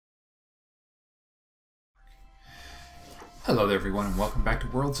Hello there everyone and welcome back to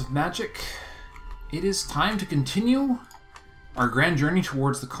Worlds of Magic. It is time to continue our grand journey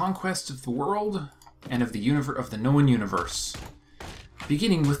towards the conquest of the world and of the known universe.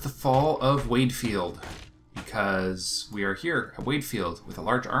 Beginning with the fall of Wadefield, because we are here at Wadefield with a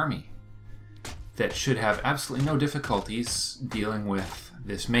large army that should have absolutely no difficulties dealing with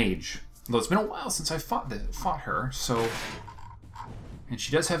this mage. Although it's been a while since I fought her, so... And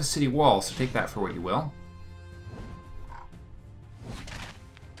she does have a city wall, so take that for what you will.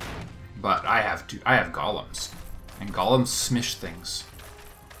 But I have golems, and golems smish things.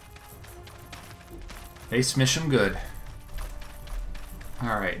 They smish them good.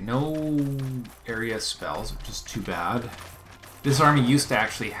 Alright, no area spells, which is too bad. This army used to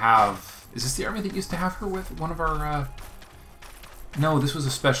actually have... Is this the army that used to have her with one of our... No, this was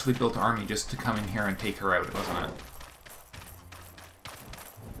a specially built army just to come in here and take her out, wasn't it?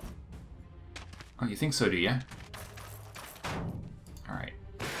 Oh, you think so, do you? Alright.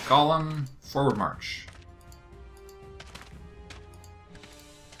 Golem, forward march.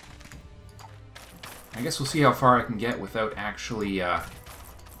 I guess we'll see how far I can get without actually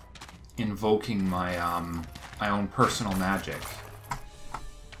invoking my my own personal magic.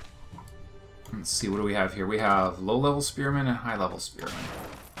 Let's see, what do we have here? We have low-level spearmen and high-level spearmen.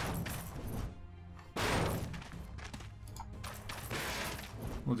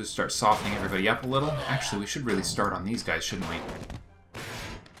 We'll just start softening everybody up a little. Actually, we should really start on these guys, shouldn't we?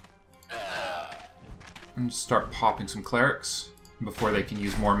 And just start popping some clerics before they can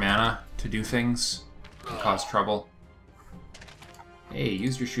use more mana to do things and cause trouble. Hey,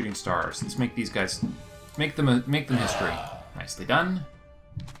 use your shooting stars. Let's make these guys make them history. Nicely done.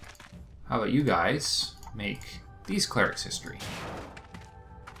 How about you guys make these clerics history?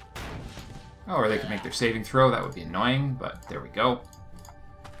 Oh, or they could make their saving throw. That would be annoying, but there we go.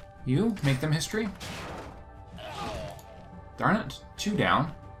 You make them history. Darn it, 2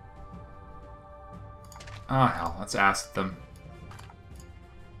 down. Oh hell, let's ask them.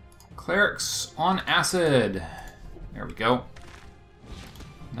 Clerics on acid. There we go.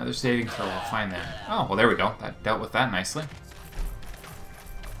 Another saving throw, we'll find that. Oh, well there we go. That dealt with that nicely.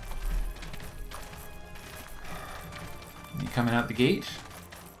 You coming out the gate?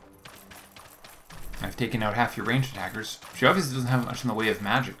 I've taken out half your ranged attackers. She obviously doesn't have much in the way of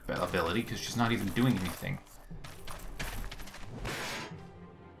magic ability because she's not even doing anything.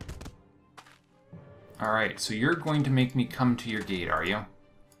 Alright, so you're going to make me come to your gate, are you?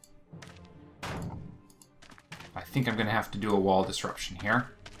 I think I'm going to have to do a wall disruption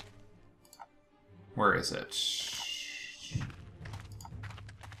here. Where is it?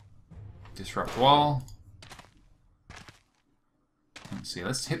 Disrupt wall. Let's see,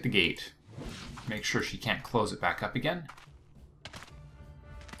 let's hit the gate. Make sure she can't close it back up again.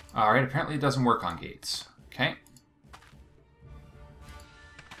 Alright, apparently it doesn't work on gates. Okay.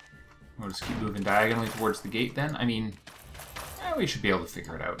 We'll just keep moving diagonally towards the gate then. I mean, we should be able to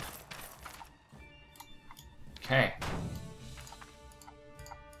figure it out. Okay.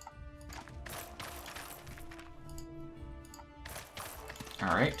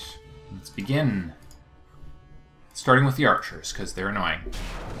 Alright, let's begin. Starting with the archers, because they're annoying.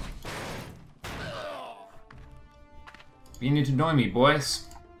 You need to annoy me, boys.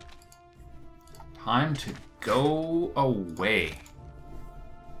 Time to go away.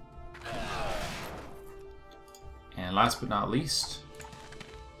 And last but not least...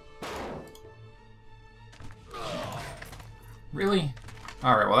 Really?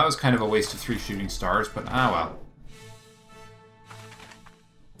 Alright, well that was kind of a waste of 3 shooting stars, but ah well.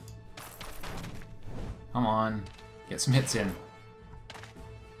 Come on. Get some hits in.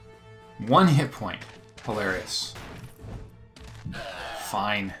 1 hit point. Hilarious.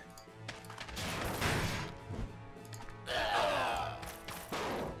 Fine.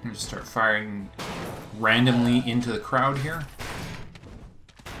 I'm just start firing randomly into the crowd here.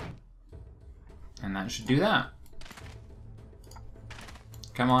 And that should do that.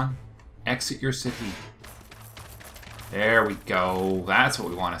 Come on. Exit your city. There we go. That's what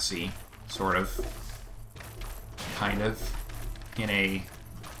we want to see. Sort of. Kind of. In a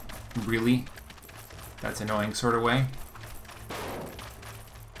really that's annoying sort of way.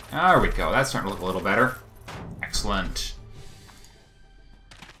 There we go. That's starting to look a little better. Excellent.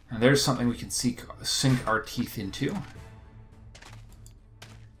 And there's something we can sink our teeth into.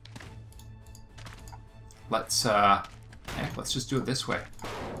 Let's just do it this way.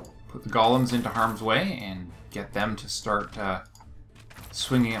 Put the golems into harm's way and get them to start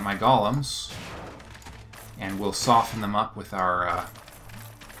swinging at my golems. And we'll soften them up with our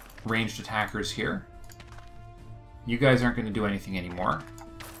ranged attackers here. You guys aren't going to do anything anymore.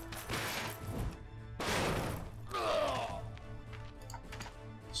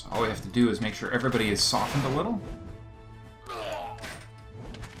 all we have to do is make sure everybody is softened a little.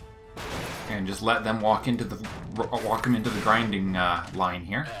 And just let them walk them into the grinding line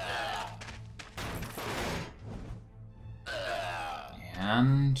here.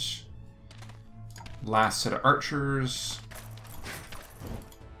 And last set of archers.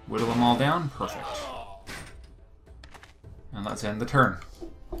 Whittle them all down. Perfect. And let's end the turn.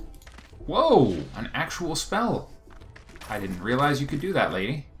 Whoa! An actual spell. I didn't realize you could do that,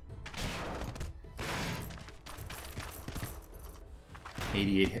 lady.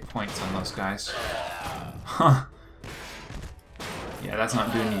 88 hit points on those guys. Huh. Yeah, that's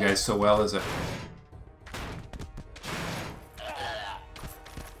not doing you guys so well, is it?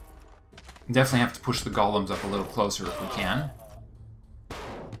 Definitely have to push the golems up a little closer if we can.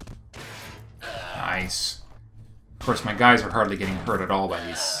 Nice. Of course, my guys are hardly getting hurt at all by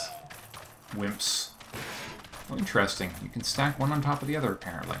these wimps. Oh, interesting. You can stack one on top of the other,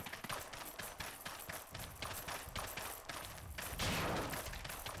 apparently.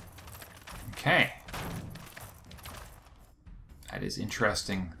 Okay. That is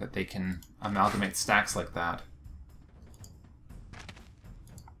interesting that they can amalgamate stacks like that.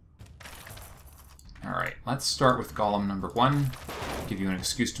 Alright, let's start with golem number 1. Give you an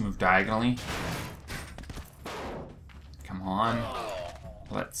excuse to move diagonally. Come on.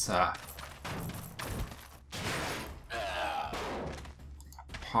 Let's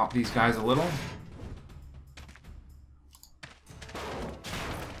pop these guys a little.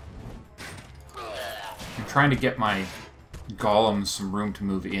 I'm trying to get my golems some room to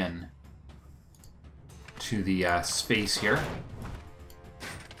move in to the space here.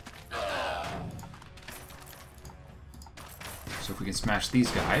 So if we can smash these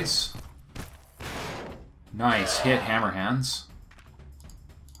guys. Nice hit, hammer hands.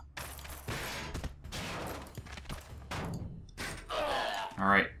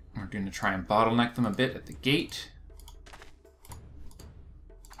 Alright, we're going to try and bottleneck them a bit at the gate.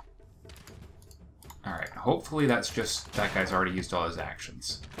 Alright, hopefully that's just... that guy's already used all his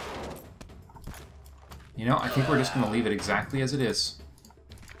actions. You know, I think we're just going to leave it exactly as it is.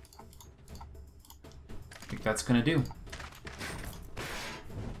 I think that's going to do.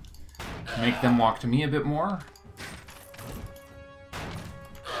 Make them walk to me a bit more.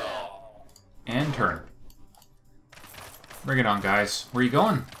 And turn. Bring it on, guys. Where are you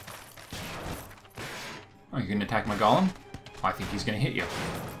going? Oh, you're going to attack my golem? Oh, I think he's going to hit you.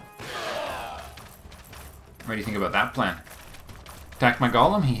 What do you think about that plan? Attack my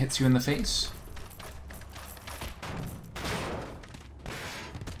golem, he hits you in the face.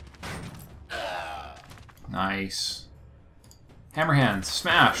 Nice. Hammer hands,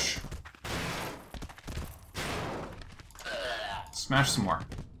 smash! Smash some more.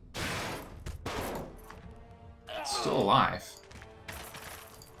 Still alive.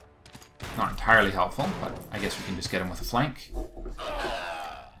 Not entirely helpful, but I guess we can just get him with a flank.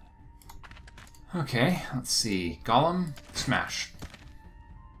 Okay, let's see. Golem, smash.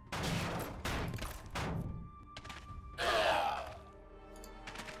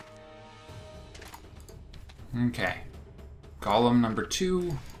 Okay. Golem number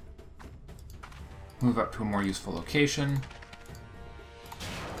 2. Move up to a more useful location.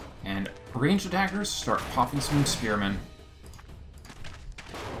 And ranged attackers start popping some spearmen.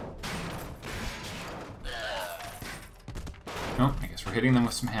 Nope, I guess we're hitting them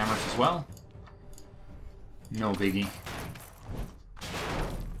with some hammers as well. No biggie.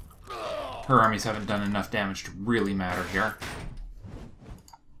 Her armies haven't done enough damage to really matter here.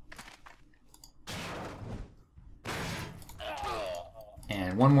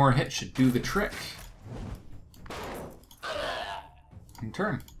 And one more hit should do the trick. And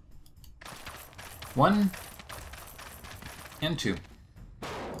turn. 1 and 2.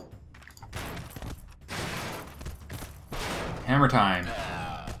 Hammer time.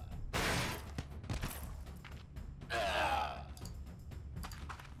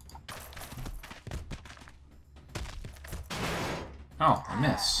 Oh, I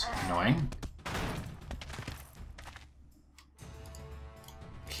miss. Annoying.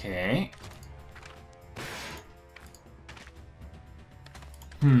 Okay.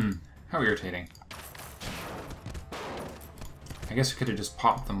 How irritating. I guess we could have just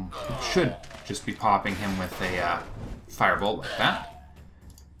popped them. We should just be popping him with a firebolt like that.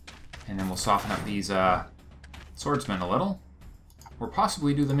 And then we'll soften up these swordsmen a little. Or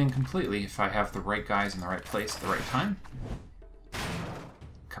possibly do them incompletely if I have the right guys in the right place at the right time. A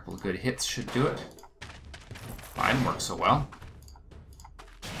couple of good hits should do it. Oh, that didn't work so well.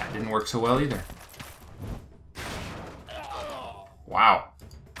 That didn't work so well either. Wow.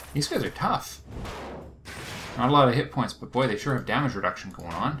 These guys are tough. Not a lot of hit points, but boy, they sure have damage reduction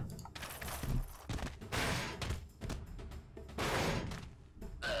going on.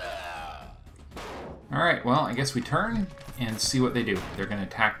 Alright, well, I guess we turn and see what they do. They're going to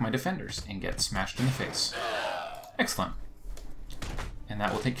attack my defenders and get smashed in the face. Excellent. And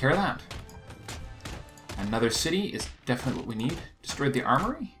that will take care of that. Another city is definitely what we need. Destroyed the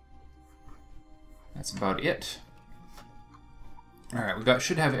armory. That's about it. Alright, we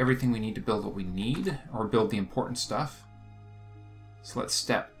should have everything we need to build what we need, or build the important stuff. So let's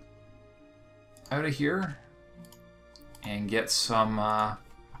step out of here and get some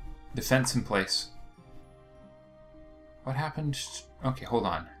defense in place. What happened? Okay, hold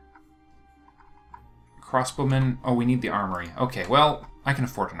on. Crossbowmen. Oh, we need the armory. Okay, well, I can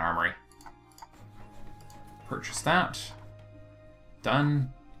afford an armory. Purchase that.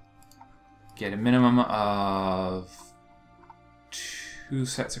 Done. Get a minimum of 2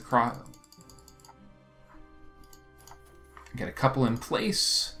 sets across. Get a couple in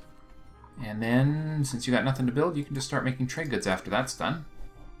place. And then, since you got nothing to build, you can just start making trade goods after that's done.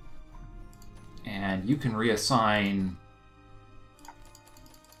 And you can reassign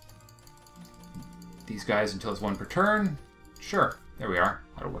these guys until it's 1 per turn. Sure, there we are.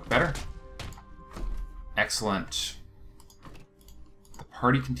 That'll work better. Excellent. The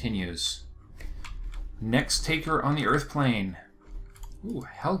party continues. Next taker on the Earth plane. Ooh,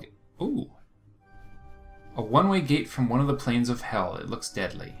 hell. Ooh. A one-way gate from one of the planes of hell. It looks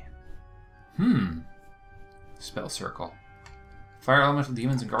deadly. Spell circle. Fire elemental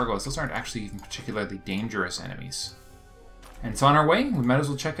demons and gargoyles. Those aren't actually even particularly dangerous enemies. And it's on our way. We might as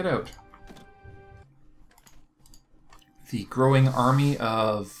well check it out. The growing army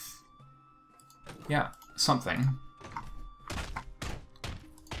of... yeah, something.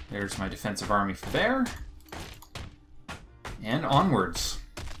 There's my defensive army for there. And onwards.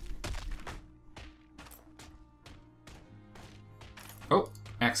 Oh,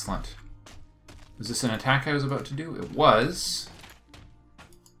 excellent. Was this an attack I was about to do? It was.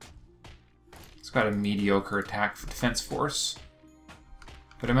 It's got a mediocre attack for defense force.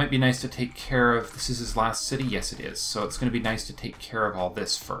 But it might be nice to take care of... This is his last city? Yes, it is. So it's going to be nice to take care of all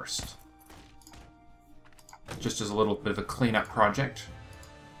this first. Just as a little bit of a cleanup project.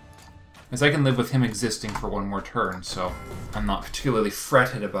 As I can live with him existing for 1 more turn, so I'm not particularly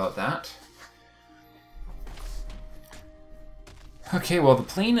fretted about that. Okay, well, the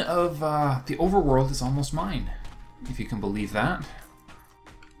plane of the overworld is almost mine, if you can believe that.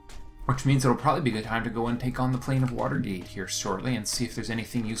 Which means it'll probably be a good time to go and take on the plane of Watergate here shortly and see if there's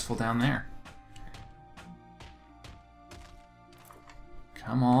anything useful down there.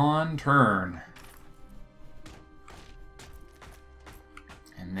 Come on, turn.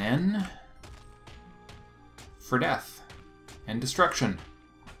 And then... for death. And destruction.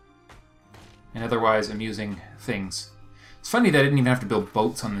 And otherwise amusing things. It's funny that I didn't even have to build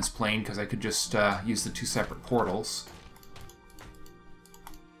boats on this plane, because I could just use the 2 separate portals.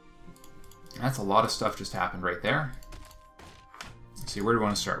 That's a lot of stuff just happened right there. Let's see, where do we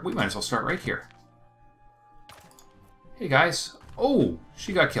want to start? We might as well start right here. Hey guys. Oh,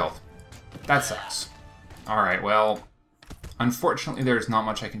 she got killed. That sucks. Alright, well, unfortunately there's not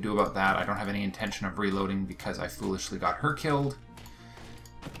much I can do about that. I don't have any intention of reloading because I foolishly got her killed.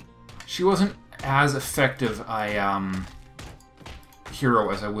 She wasn't as effective a hero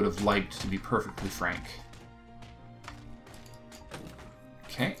as I would have liked, to be perfectly frank.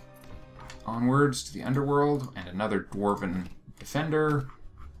 Okay. Onwards to the underworld, and another dwarven defender.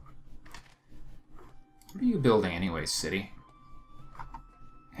 What are you building anyways, city?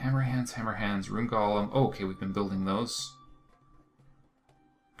 Hammer hands, rune golem. Oh, okay, we've been building those.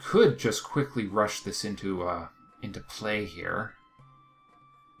 Could just quickly rush this into play here.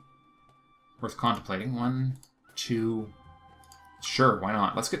 Worth contemplating. 1, 2. Sure, why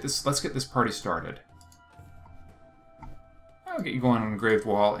not? Let's get this party started. I'll get you going on Engraved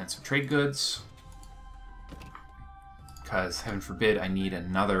Wall and some trade goods. Because, heaven forbid, I need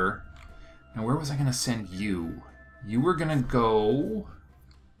another. Now, where was I going to send you? You were going to go...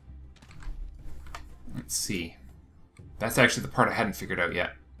 Let's see. That's actually the part I hadn't figured out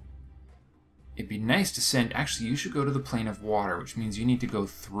yet. It'd be nice to send... Actually, you should go to the Plane of Water, which means you need to go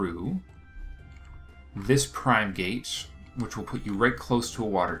through this prime gate, which will put you right close to a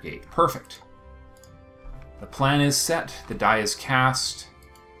water gate. Perfect. The plan is set. The die is cast.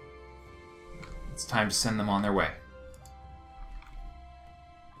 It's time to send them on their way.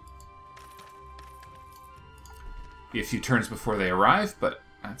 Be a few turns before they arrive, but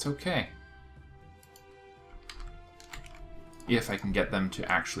that's okay. If I can get them to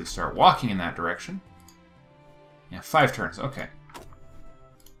actually start walking in that direction. Yeah, 5 turns. Okay.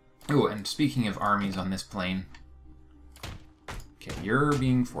 Oh, and speaking of armies on this plane... Okay, you're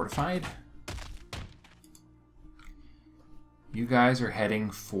being fortified. You guys are heading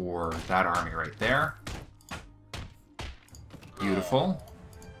for that army right there. Beautiful.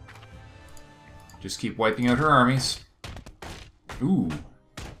 Just keep wiping out her armies. Ooh.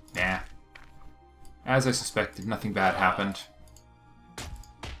 Nah. As I suspected, nothing bad happened.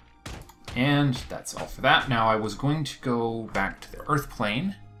 And that's all for that. Now I was going to go back to the Earth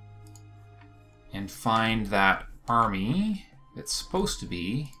plane and find that army that's supposed to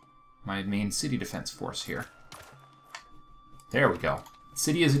be my main city defense force here. There we go.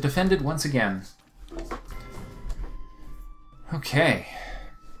 City is defended once again. Okay.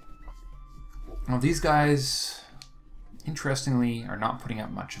 Well, these guys, interestingly, are not putting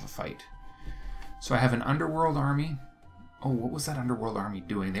up much of a fight. So I have an underworld army. Oh, what was that underworld army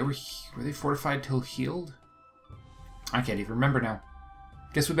doing? Were they fortified till healed? I can't even remember now.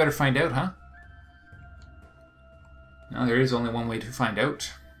 Guess we better find out, huh? No, there is only one way to find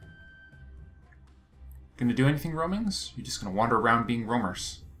out. Gonna do anything, roamings? You're just gonna wander around being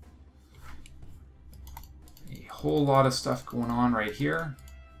roamers. A whole lot of stuff going on right here.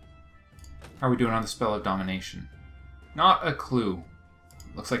 How are we doing on the spell of domination? Not a clue.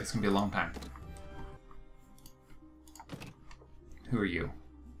 Looks like it's gonna be a long time. Who are you?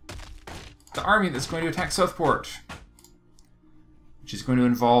 The army that's going to attack Southport. Which is going to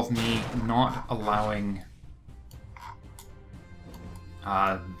involve me not allowing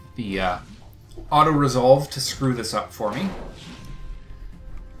the auto-resolve to screw this up for me.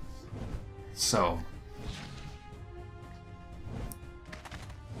 So,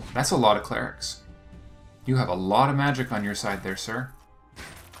 that's a lot of clerics. You have a lot of magic on your side there, sir.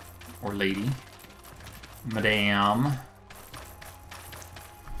 Or lady. Madame.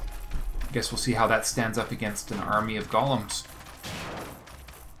 Guess we'll see how that stands up against an army of golems.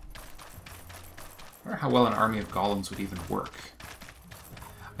 I wonder how well an army of golems would even work.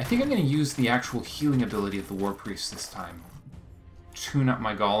 I think I'm going to use the actual healing ability of the War Priest this time. Tune up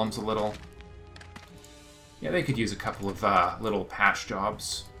my golems a little. Yeah, they could use a couple of little patch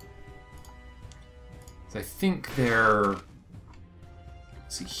jobs. So I think their...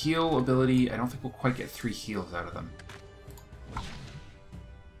 Let's see, heal ability, I don't think we'll quite get 3 heals out of them.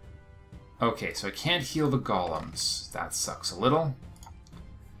 Okay, so I can't heal the golems. That sucks a little.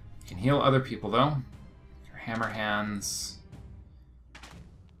 I can heal other people, though. Your hammer hands.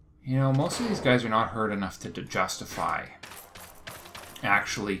 You know, most of these guys are not hurt enough to justify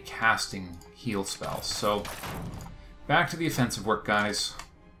actually casting heal spells. So, back to the offensive work, guys.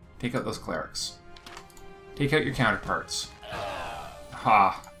 Take out those clerics. Take out your counterparts.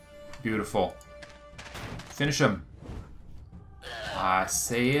 Ha! Beautiful. Finish him. I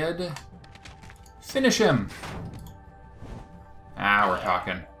said... Finish him! Ah, we're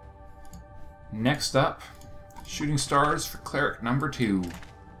talking. Next up, shooting stars for cleric number 2.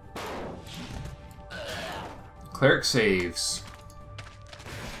 Cleric saves.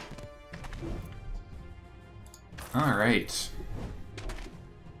 Alright.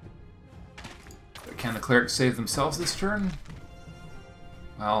 Can the clerics save themselves this turn?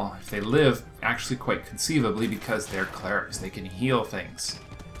 Well, if they live, actually quite conceivably, because they're clerics, they can heal things.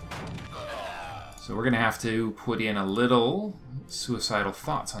 So we're going to have to put in a little suicidal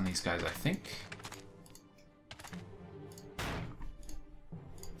thoughts on these guys, I think.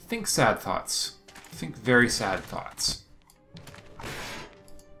 Think sad thoughts. Think very sad thoughts.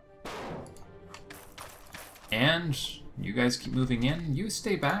 And you guys keep moving in. You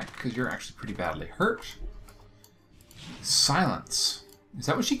stay back, because you're actually pretty badly hurt. Silence. Is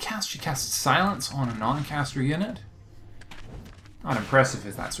that what she cast? She cast silence on a non-caster unit? Not impressive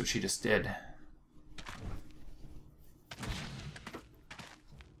if that's what she just did.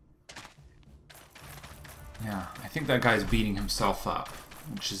 Yeah, I think that guy's beating himself up,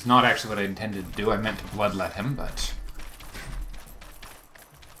 which is not actually what I intended to do. I meant to bloodlet him, but...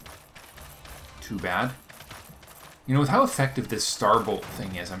 Too bad. You know, with how effective this Starbolt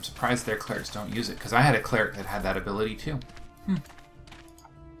thing is, I'm surprised their clerics don't use it, because I had a cleric that had that ability too.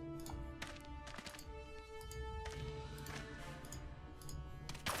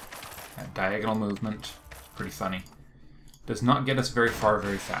 That diagonal movement, pretty funny. Does not get us very far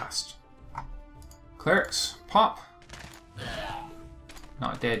very fast. Clerics, pop!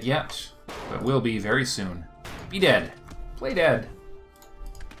 Not dead yet, but will be very soon. Be dead. Play dead.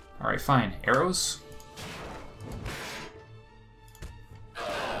 Alright, fine. Arrows.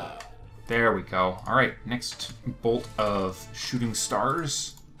 There we go. Alright, next bolt of shooting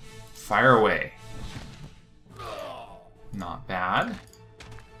stars. Fire away. Not bad.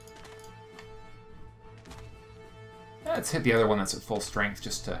 Let's hit the other one that's at full strength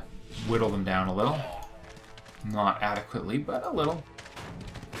just to whittle them down a little. Not adequately, but a little.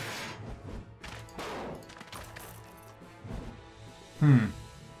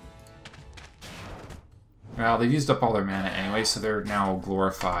 Well, they've used up all their mana anyway, so they're now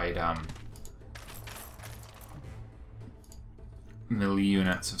glorified melee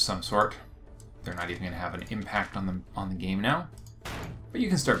units of some sort. They're not even going to have an impact on the game now. But you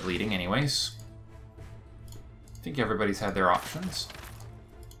can start bleeding anyways. I think everybody's had their options.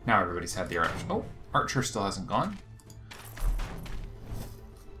 Now everybody's had their options. Oh, Archer still hasn't gone.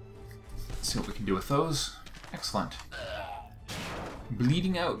 Let's see what we can do with those. Excellent.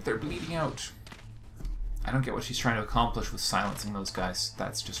 Bleeding out. They're bleeding out. I don't get what she's trying to accomplish with silencing those guys.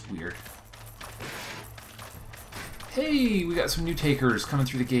 That's just weird. Hey, we got some new takers coming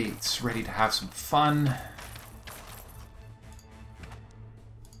through the gates, ready to have some fun.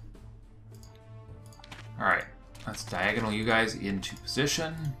 Alright, let's diagonal you guys into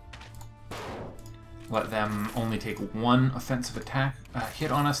position. Let them only take one offensive attack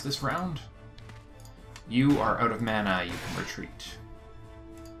hit on us this round. You are out of mana, you can retreat.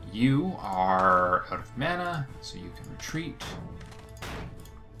 You are out of mana, so you can retreat.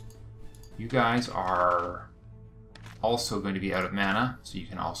 You guys are also going to be out of mana, so you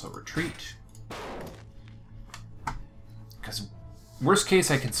can also retreat. Because worst case,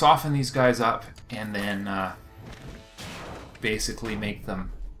 I can soften these guys up and then basically make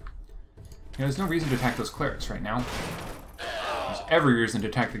them... You know, there's no reason to attack those clerics right now. There's every reason to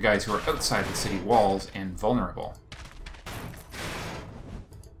attack the guys who are outside the city walls and vulnerable.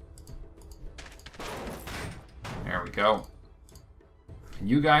 There we go. And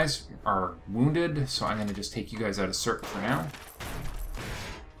you guys are wounded, so I'm going to just take you guys out of circ for now.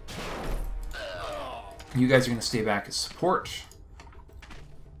 You guys are going to stay back as support.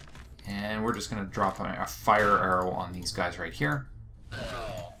 And we're just going to drop a fire arrow on these guys right here.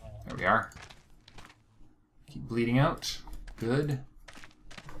 There we are. Keep bleeding out. Good.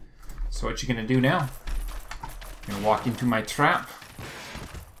 So what you going to do now? You're going to walk into my trap.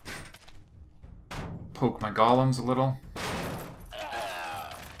 Poke my golems a little.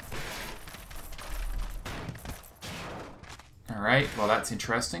 Alright, well that's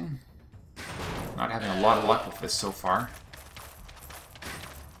interesting. Not having a lot of luck with this so far.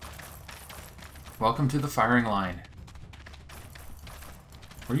 Welcome to the firing line,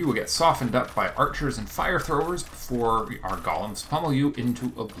 where you will get softened up by archers and fire throwers before our golems pummel you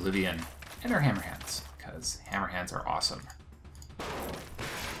into oblivion. And our hammerhands, because hammerhands are awesome.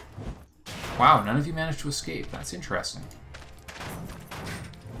 Wow, none of you managed to escape. That's interesting.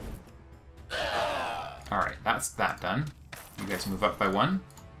 Alright, that's that done. You guys move up by one.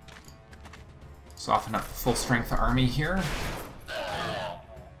 Soften up the full strength army here.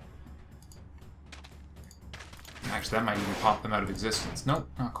 Actually, that might even pop them out of existence. Nope,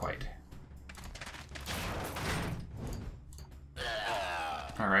 not quite.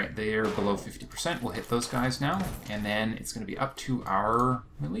 Alright, they are below 50%. We'll hit those guys now. And then it's going to be up to our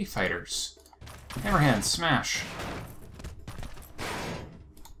melee fighters. Hammerhands, smash!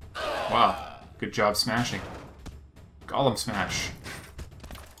 Wow, good job smashing. Golem smash.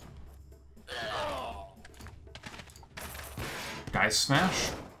 Guys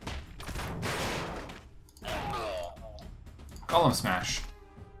smash. Golem smash.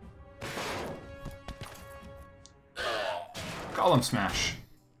 Golem smash.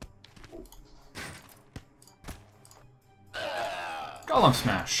 Golem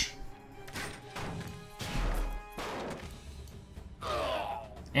smash.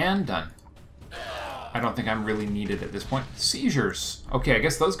 And done. I don't think I'm really needed at this point. Seizures. Okay, I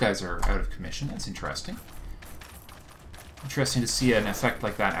guess those guys are out of commission. That's interesting. Interesting to see an effect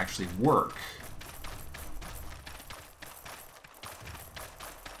like that actually work.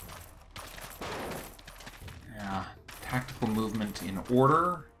 Yeah, tactical movement in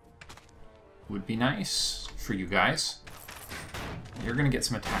order would be nice for you guys. You're going to get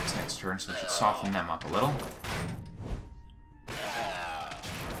some attacks next turn, so we should soften them up a little.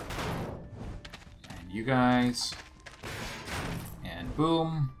 You guys, and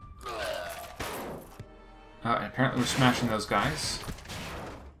boom. And apparently we're smashing those guys.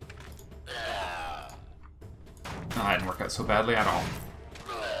 Oh, that didn't work out so badly at all.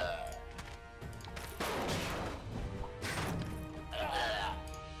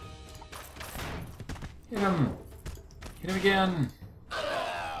 Hit him! Hit him again!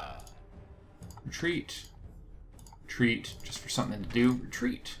 Retreat. Retreat, just for something to do.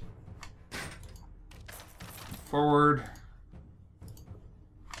 Retreat. Forward.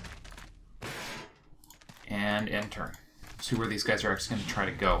 And end turn. See where these guys are actually going to try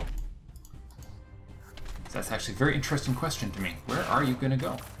to go. So that's actually a very interesting question to me. Where are you going to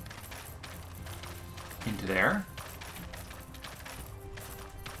go? into there.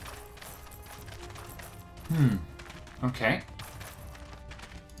 Okay.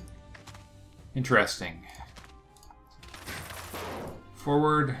 Interesting.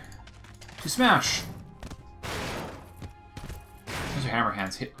 Forward to smash. Those are hammer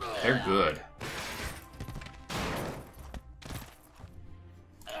hands hit. They're good.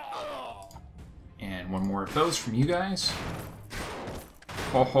 And one more of those from you guys.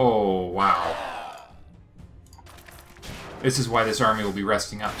 Oh ho, wow. This is why this army will be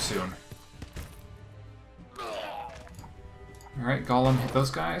resting up soon. Alright, Golem, hit those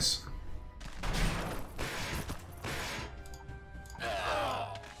guys.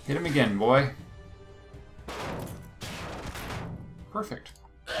 Hit him again, boy. Perfect.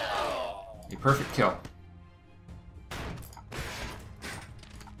 A perfect kill.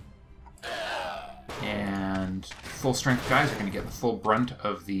 And full strength guys are going to get the full brunt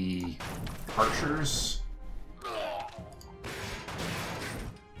of the archers.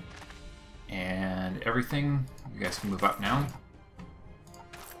 And everything. You guys can move up now.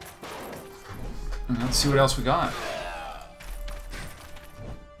 And let's see what else we got.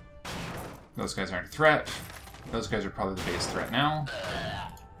 Those guys aren't a threat. Those guys are probably the biggest threat now.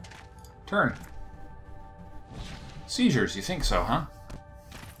 Turn. Seizures, you think so, huh?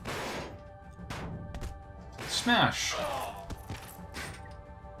 Smash.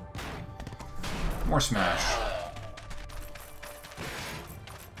 More smash.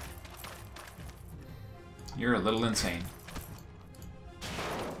 You're a little insane.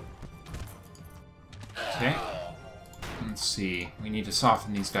 Okay. Let's see. We need to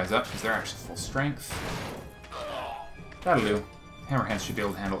soften these guys up because they're actually full strength. That'll do. Hammerhands should be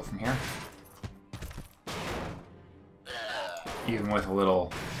able to handle it from here. Even with a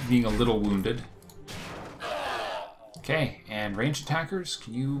little... being a little wounded. Okay, and ranged attackers,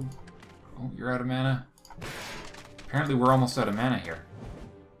 can you... Oh, you're out of mana. Apparently we're almost out of mana here.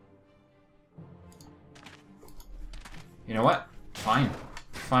 You know what? Fine.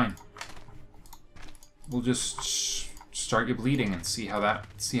 Fine. We'll just start you bleeding and see how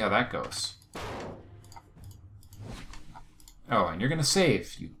that goes. Oh, and you're gonna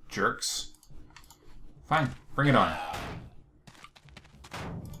save, you jerks. Fine, bring it on.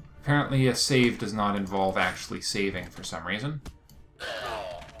 Apparently a save does not involve actually saving for some reason.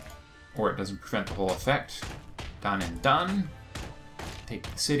 Or it doesn't prevent the whole effect. Done and done. Take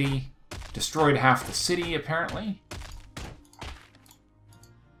the city. Destroyed half the city, apparently.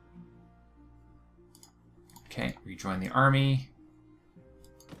 Okay, rejoin the army.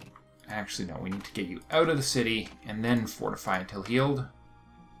 Actually, no, we need to get you out of the city and then fortify until healed.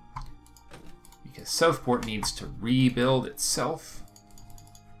 Because Southport needs to rebuild itself.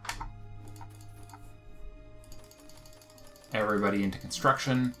 Everybody into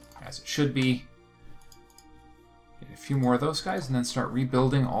construction, as it should be. Get a few more of those guys and then start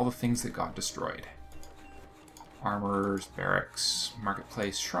rebuilding all the things that got destroyed. Armorers, barracks,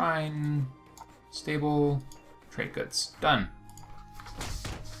 marketplace, shrine, stable, trade goods. Done.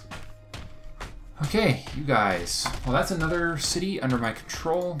 Okay, you guys. Well, that's another city under my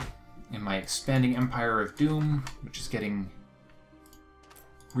control in my expanding Empire of Doom, which is getting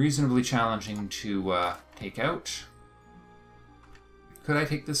reasonably challenging to take out. Could I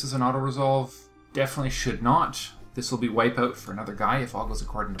take this as an auto-resolve? Definitely should not. This will be wipeout for another guy if all goes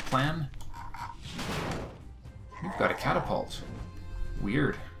according to plan. We've got a catapult.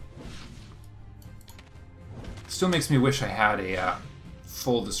 Weird. Still makes me wish I had a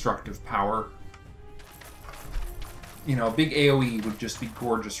full destructive power. You know, a big AoE would just be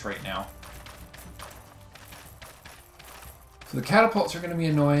gorgeous right now. So the catapults are going to be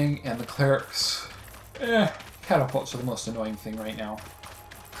annoying, and the clerics... catapults are the most annoying thing right now.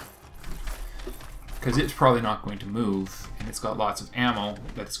 Because it's probably not going to move, and it's got lots of ammo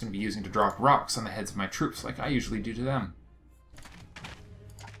that it's going to be using to drop rocks on the heads of my troops, like I usually do to them.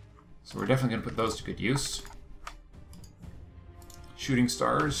 So we're definitely going to put those to good use. Shooting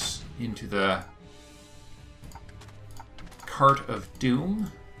stars into the Cart of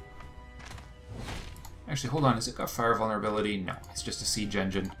Doom. Actually, hold on, has it got fire vulnerability? No, it's just a siege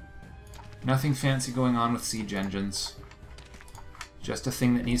engine. Nothing fancy going on with siege engines. Just a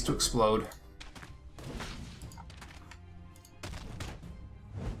thing that needs to explode.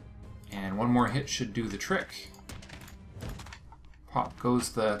 And one more hit should do the trick. Pop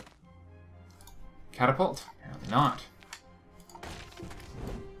goes the catapult. Apparently not.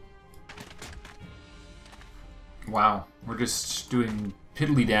 Wow, we're just doing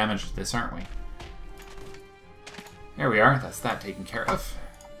piddly damage to this, aren't we? There we are, that's that taken care of.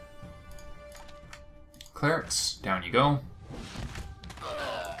 Clerics, down you go.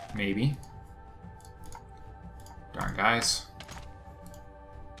 Maybe. Darn guys.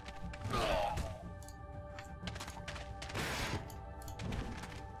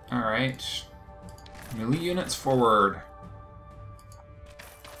 Alright. Melee units forward.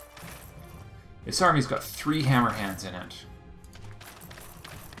 This army's got 3 hammer hands in it.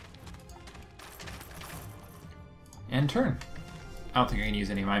 And turn. I don't think I can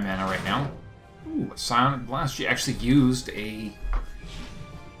use any of my mana right now. Ooh, a Psionic Blast. She actually used a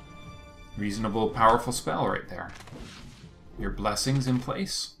reasonable, powerful spell right there. Your blessings in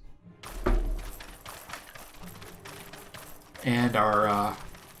place. And our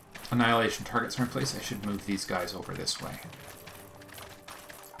annihilation targets are in place. I should move these guys over this way.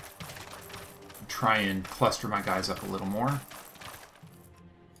 Try and cluster my guys up a little more.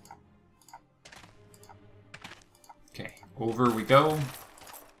 Okay, over we go.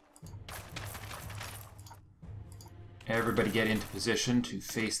 Everybody get into position to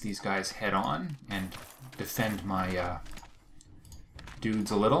face these guys head on and defend my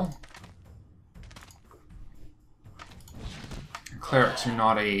dudes a little. Clerics are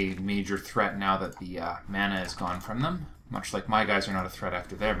not a major threat now that the mana is gone from them, much like my guys are not a threat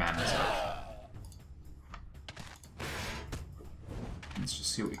after their mana is out. Let's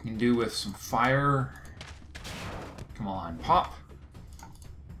just see what we can do with some fire. Come on, pop.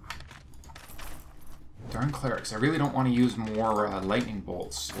 Darn clerics. I really don't want to use more lightning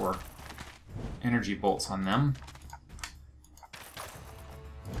bolts or energy bolts on them.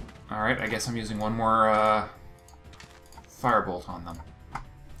 Alright, I guess I'm using one more firebolt on them.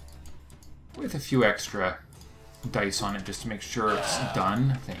 With a few extra dice on it just to make sure it's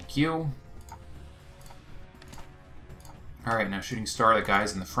done. Thank you. Alright, now Shooting Star, the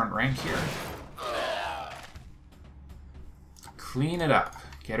guys in the front rank here. Clean it up.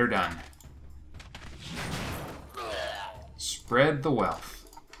 Get her done. Spread the wealth.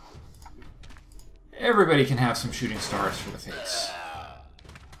 Everybody can have some Shooting Stars for the face.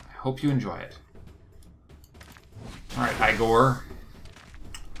 I hope you enjoy it. Alright, Igor.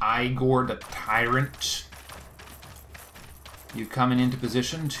 Igor the Tyrant. You coming into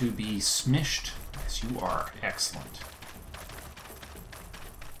position to be smished? Yes, you are. Excellent.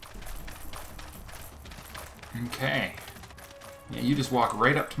 Okay. Yeah, you just walk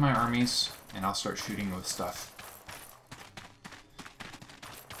right up to my armies, and I'll start shooting with stuff.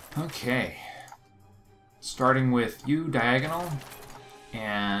 Okay. Starting with you, diagonal,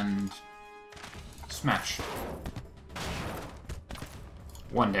 and smash.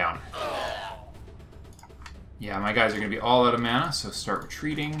 One down. Yeah, my guys are going to be all out of mana, so start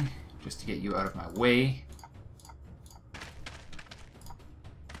retreating, just to get you out of my way.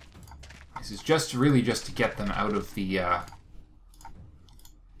 This is just really just to get them out of the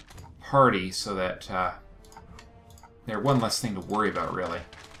party, so that they're one less thing to worry about, really.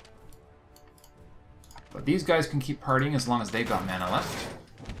 But these guys can keep partying as long as they've got mana left.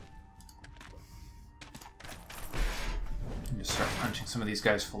 Just start punching some of these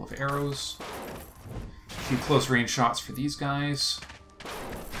guys full of arrows. A few close range shots for these guys.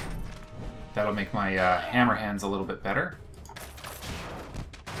 That'll make my hammer hands a little bit better.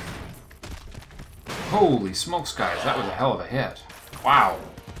 Holy smokes, guys, that was a hell of a hit. Wow.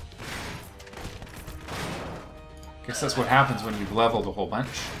 Guess that's what happens when you've leveled a whole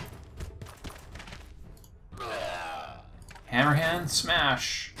bunch. Hammerhand,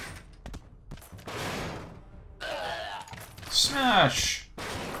 smash! Smash!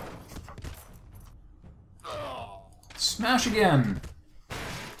 Smash again!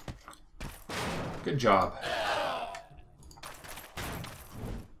 Good job.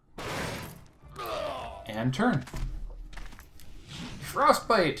 And turn.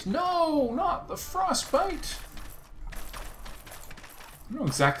 Frostbite! No, not the frostbite! I don't know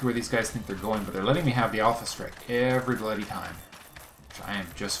exactly where these guys think they're going, but they're letting me have the Alpha Strike every bloody time, which I am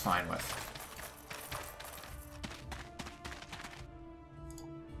just fine with.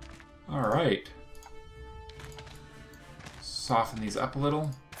 Alright. Soften these up a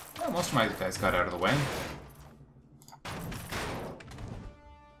little. Well, most of my guys got out of the way.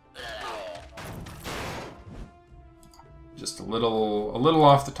 Just a little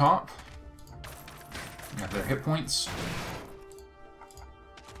off the top. Got their hit points.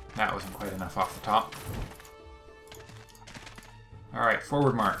 That wasn't quite enough off the top. Alright,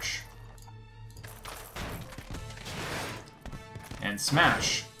 forward march. And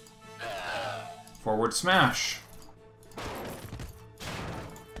smash. Forward smash.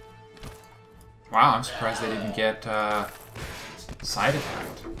 Wow, I'm surprised they didn't get side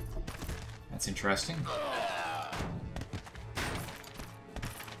attacked. That's interesting.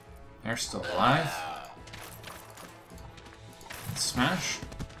 They're still alive. Smash.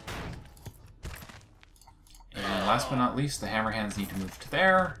 And last but not least, the hammerhands need to move to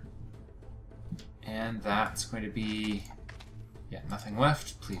there. And that's going to be... yeah, nothing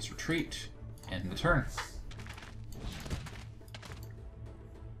left. Please retreat. End the turn.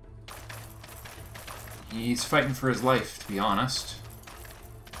 He's fighting for his life, to be honest.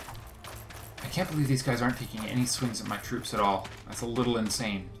 I can't believe these guys aren't taking any swings at my troops at all. That's a little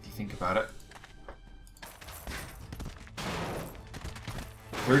insane, if you think about it.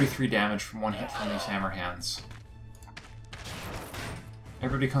 33 damage from one hit from these hammerhands.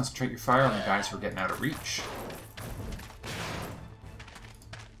 Everybody concentrate your fire on the guys who are getting out of reach.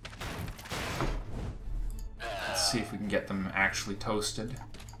 Let's see if we can get them actually toasted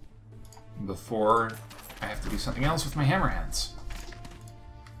before I have to do something else with my hammerhands.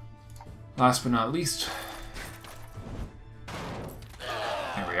 Last but not least...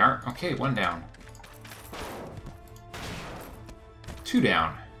 there we are. Okay, 1 down. 2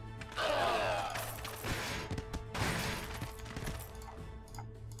 down.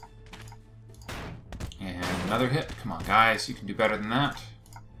 And another hit. Come on, guys. You can do better than that.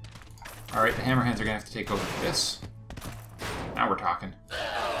 Alright, the hammerhands are going to have to take over for this. Now we're talking.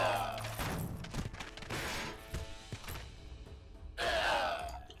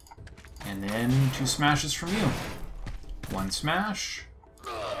 And then 2 smashes from you. 1 smash.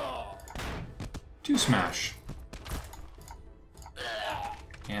 2 smash.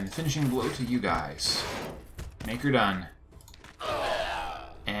 And the finishing blow to you guys. Make her done.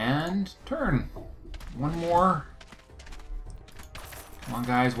 And turn. 1 more. Come on,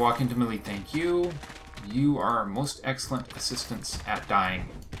 guys, walk into melee. Thank you. You are our most excellent assistants at dying.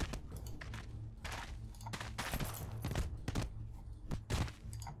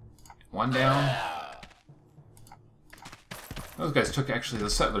 One down. Those guys took, actually, the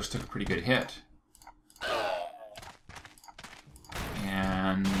settlers took a pretty good hit.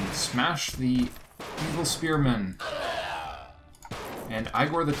 And smash the evil spearman. And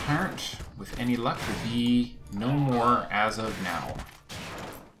Igor the Tyrant, with any luck, would be no more as of now.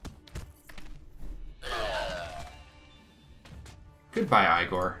 Goodbye,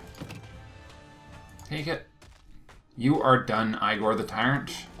 Igor. Take it. You are done, Igor the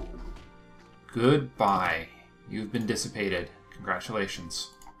Tyrant. Goodbye. You've been dissipated. Congratulations.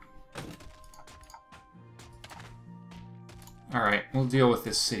 Alright, we'll deal with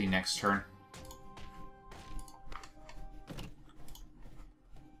this city next turn.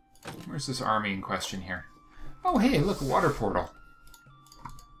 Where's this army in question here? Oh, hey, look, a water portal.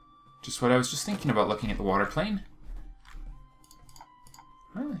 Just what I was just thinking about looking at the water plane.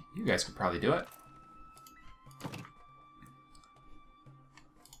 Well, you guys could probably do it.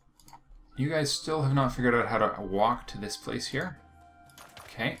 You guys still have not figured out how to walk to this place here.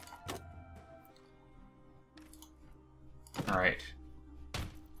 Okay. Alright.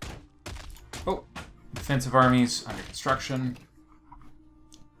 Oh, defensive armies under construction.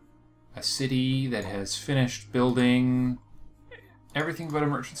 A city that has finished building everything but a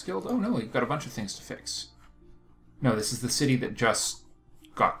merchant's guild. Oh no, you've got a bunch of things to fix. No, this is the city that just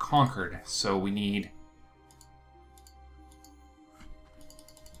got conquered, so we need...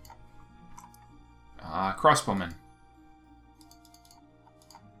 crossbowmen.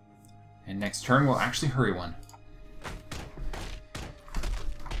 And next turn we'll actually hurry one.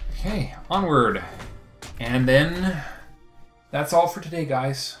 Okay, onward. And then that's all for today,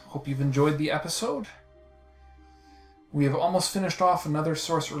 guys. Hope you've enjoyed the episode. We have almost finished off another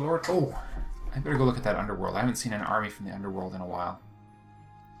Sorcerer Lord. Oh, I better go look at that Underworld. I haven't seen an army from the Underworld in a while.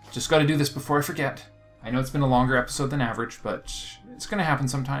 Just got to do this before I forget. I know it's been a longer episode than average, but it's going to happen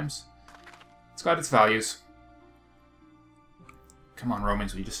sometimes. It's got its values. Come on,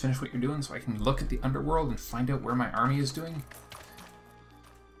 Romans, will you just finish what you're doing so I can look at the Underworld and find out where my army is doing?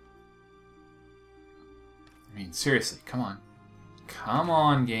 I mean, seriously, come on. Come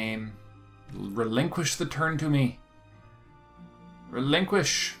on, game. Relinquish the turn to me.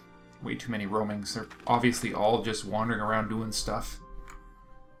 Relinquish. Way too many roamings. They're obviously all just wandering around doing stuff.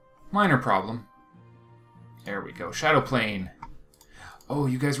 Minor problem. There we go. Shadow Plane. Oh,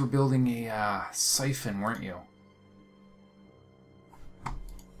 you guys were building a siphon, weren't you?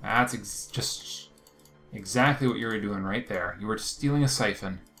 That's just exactly what you were doing right there. You were stealing a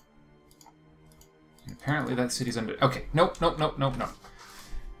siphon. And apparently that city's under... Okay, nope.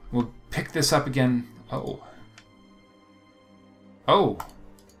 We'll pick this up again. Oh. Oh.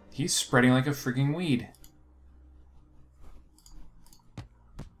 He's spreading like a frigging weed.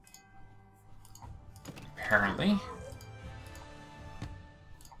 Apparently.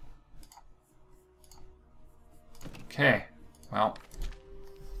 Okay, well,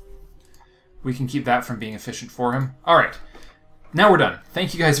 we can keep that from being efficient for him. Alright, now we're done.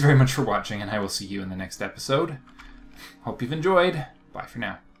 Thank you guys very much for watching, and I will see you in the next episode. Hope you've enjoyed. Bye for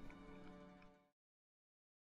now.